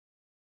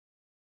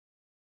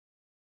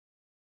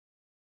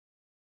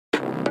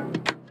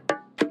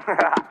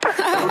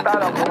Tú estás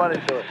loco,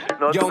 manito.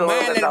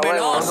 YOMEL el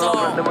meloso.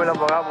 Nosotros lo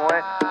pagamos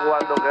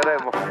cuando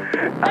queremos.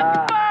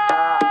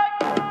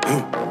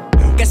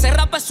 Que se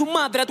rape su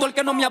madre, tú el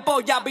que no me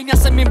apoya. Vine a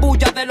hacer mi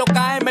bulla de los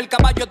KM, el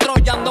caballo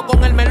Troya. Ando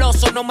con el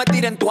meloso, no me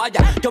tiren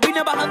toalla. Yo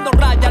vine bajando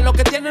rayas, los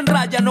que tienen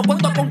raya. No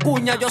cuento con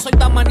cuña, yo soy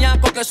tan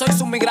maníaco que soy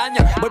su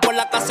migraña. Voy por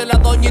la casa de la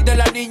doña y de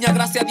la niña.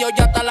 Gracias a Dios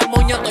ya está la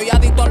moña. Estoy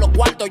adicto a los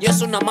cuartos y es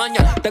una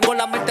maña. Tengo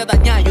la mente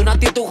dañada y una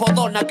actitud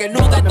jodona que no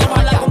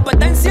detona la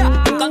competencia.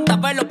 Me encanta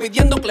verlo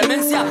pidiendo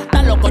clemencia.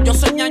 Tan loco, yo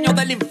soy ñaño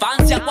de la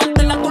infancia.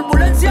 Aguante la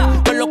turbulencia.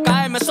 En los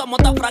KM somos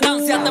tan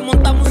fragancia. Te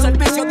montamos un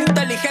servicio de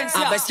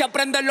inteligencia. A ver si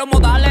aprendes los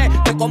modales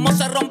de cómo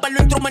se rompen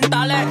los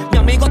instrumentales. Mi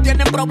amigo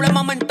tiene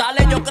problemas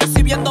mentales. Yo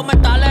crecí viendo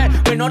metales.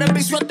 Menores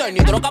vicios ni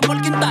droga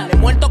por quintales.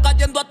 Muerto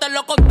cayendo hasta en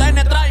los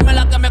contenes. Tráeme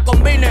la que me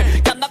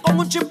combine. Que anda con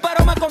un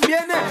chimpero me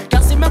conviene. Que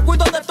así me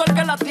cuido de todo el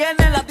que la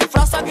tiene. La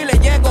disfrazan y le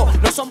llego.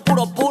 No son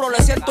puros,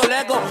 le siento el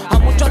ego. A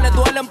muchos les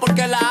duelen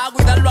porque la hago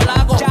y darlo al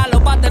lago. Ya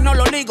los bates no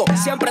lo ligo.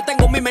 Siempre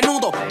tengo mi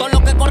menudo. Todos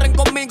los que corren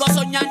conmigo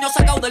son ñaños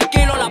sacados del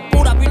kilo. La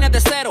pura vine de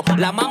cero.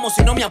 La amamos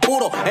si no me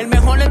apuro. El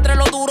mejor entre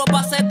los duros pa'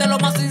 hacerte lo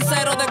más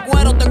sincero. De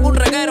cuero tengo un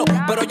reguero,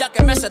 pero ya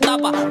que me se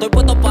tapa, estoy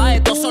puesto pa'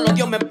 esto, solo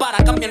Dios me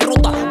para, cambia en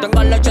ruta.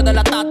 Tengo el leche de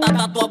la tata,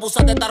 TATO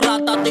abusa de esta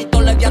rata.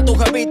 Tito le di a tu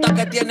jevita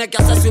que tiene que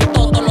hacerse un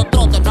toto. Los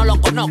trotes no los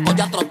conozco,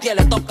 ya trotié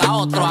le toca a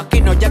otro. Aquí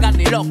no llegan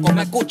ni locos,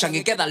 me escuchan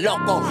y quedan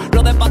locos.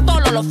 Lo de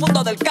Patolo, los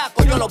fundos del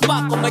caco, yo los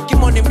paco. Make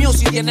Money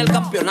Music tiene el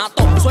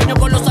campeonato. Sueño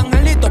con los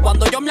angelitos,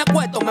 cuando yo me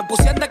acuesto me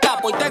pusieron de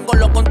capo. Y tengo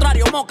lo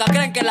contrario, moca,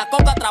 creen que la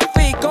coca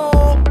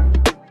trafico.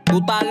 Tú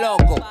estás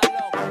loco.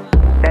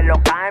 De los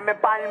KM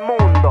pa'l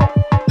mundo.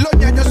 Los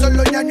ñaños son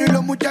los ñaños y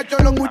los muchachos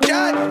los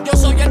muchachos. Yo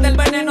soy el del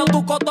veneno,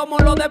 tu cotomo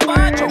lo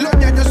despacho. Los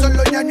ñaños son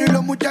los ñaños y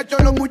los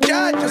muchachos los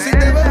muchachos. Si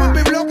te veo en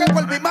mi bloque,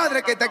 por mi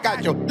madre que te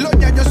cacho. Los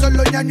ñaños son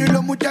los ñaños y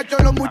los muchachos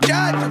los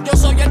muchachos. Yo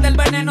soy el del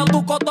veneno,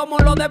 tu cotomo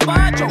lo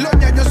despacho. Los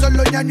ñaños son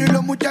los ñaños y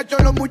los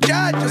muchachos los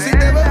muchachos. Si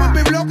te veo en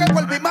mi bloque,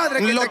 por mi madre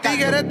que los te cacho. Los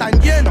tigres tan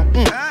llenos,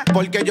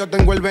 porque yo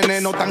tengo el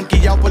veneno tan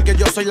quillado, porque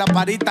yo soy la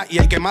parita y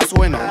el que más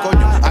suena.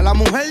 Coño, a la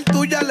mujer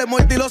tuya le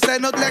mordí los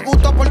senos. Le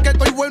gusto porque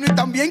estoy bueno y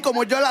también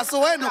como yo la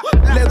sueno.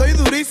 Le doy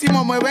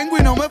durísimo, me vengo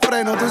y no me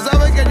freno. Tú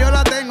sabes que yo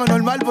la tengo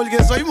normal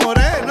porque soy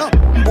moreno.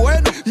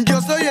 Bueno,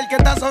 yo soy el que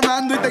está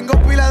sonando y tengo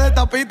pila de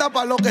tapitas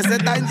para los que se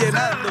están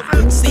llenando.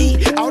 Sí,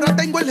 ahora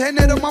tengo el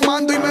género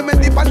mamando y me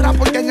metí para el rap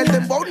porque en el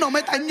dembow no me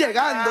están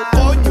llegando.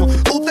 Coño,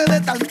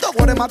 ustedes tanto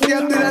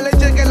guaremateando y la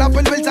leche que la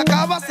perversa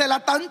acaba se la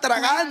están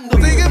tragando.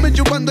 Sígueme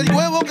chupando el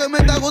huevo que me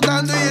está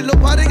gustando y en los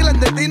pares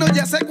clandestinos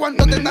ya sé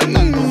cuánto te están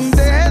dando.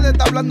 Deje de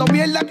estar hablando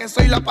mierda que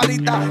soy la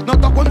parita. No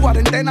toco en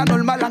cuarentena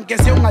normal aunque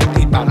sea un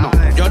artista. No,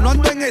 yo no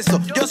ando en eso,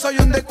 yo soy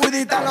un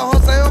descuidita. Los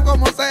joseo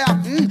como sea,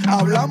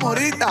 hablamos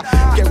ahorita.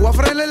 Que voy a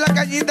freírle la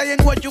cañita y en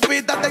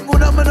Guachupita tengo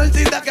una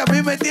menorcita que a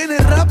mí me tiene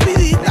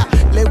rapidita.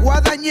 Le voy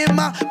a dañar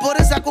más por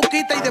esa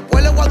cuquita y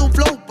después le voy a dar un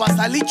flow pa'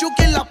 salir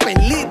chuki en la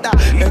pelita.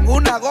 En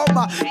una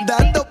goma,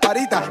 dando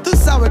parita. Tú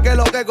sabes que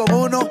lo que con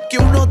uno, que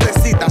uno te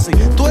cita. Si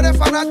tú eres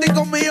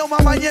fanático mío,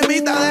 mamá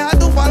ñemita, deja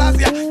tu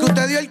falacia, que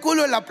usted dio el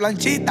culo en la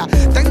planchita.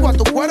 Tengo a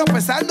tu cuero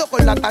pesando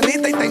con la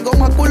tanita y tengo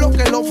más culo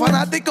que los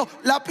fanáticos,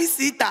 la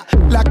pisita.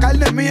 La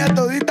carne mía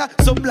todita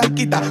son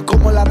blanquitas,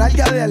 como la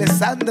nalga de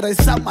Alessandra,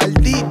 esa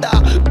maldita.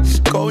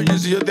 Coño,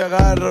 si yo te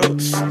agarro,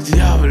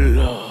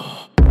 diablo.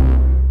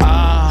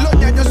 Los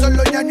ñaños son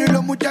los ñaños y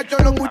los muchachos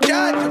los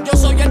muchachos. Yo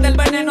soy el del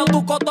veneno,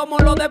 tu cotomo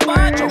lo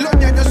despacho. Los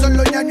ñaños son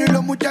los ñaños y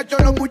los muchachos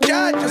los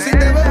muchachos. Si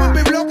te veo en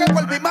mi bloque,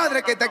 por mi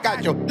madre que te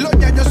cacho. Los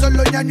ñaños son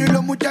los ñaños y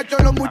los muchachos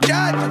los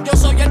muchachos. Yo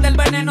soy el del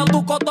veneno,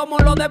 tu cotomo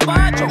lo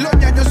despacho. Los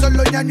ñaños son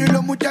los ñaños y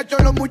los muchachos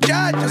los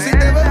muchachos. Si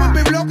te veo en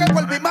mi bloque,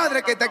 por mi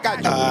madre que te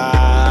cacho.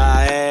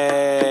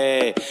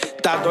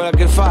 TATO el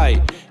que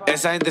fight.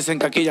 Esa gente se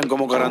encaquillan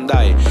como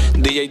Caranday.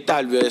 DJ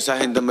Talvio, esa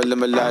gente en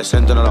verdad, esa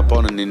gente no la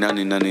ponen ni nada,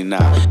 ni nada, ni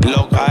nada.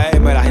 Los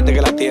KM, la gente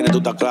que la tiene, tú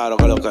estás claro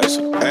que es lo que es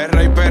eso.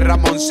 R.I.P.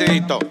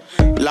 Ramoncito,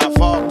 La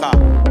Foca,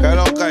 que es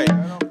lo que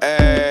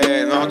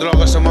es. Nosotros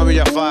lo que somos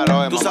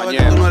Villafaro, tú sabes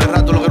que tú no eres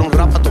rato, lo que eres un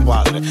rap a tu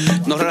padre.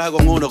 No relajes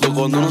con uno, que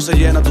cuando uno se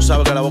llena, tú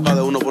sabes que la boca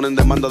de uno ponen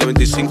demanda de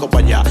 25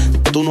 para allá.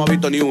 Tú no has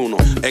visto ni uno.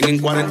 En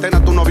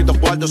cuarentena tú no has visto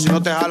cuartos, si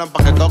no te jalan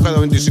para que toque de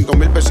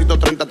 25,000 pesitos,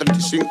 30,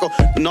 35.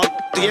 No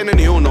tiene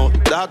ni uno.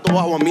 Deja tu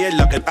bajo a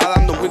mierda, que está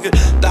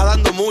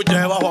dando mucho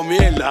de bajo a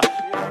mierda.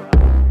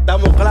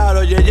 Estamos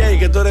claros, JJ,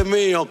 que tú eres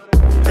mío.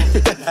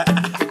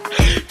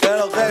 ¿Qué es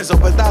lo que es eso?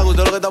 Petago,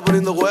 usted es lo que está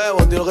poniendo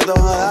huevos, tío, lo que te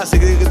van a dar, si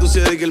que tú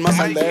seas el más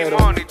saldero.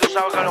 Money, tú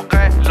sabes que es lo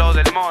que es, lo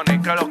del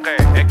money, que es lo que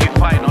es.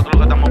 X-Fi, nosotros lo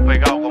que estamos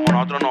pegados, como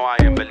nosotros no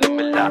hay, en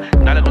verdad.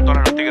 Dale con todos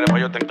los tigres para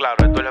yo estén claro.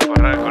 Esto es el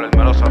Ferrer, con el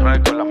Meloso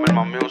Record, la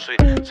misma Music,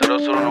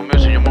 001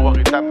 Music, yo me voy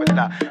a quitar, en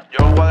verdad.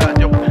 Yo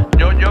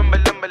en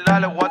verdad.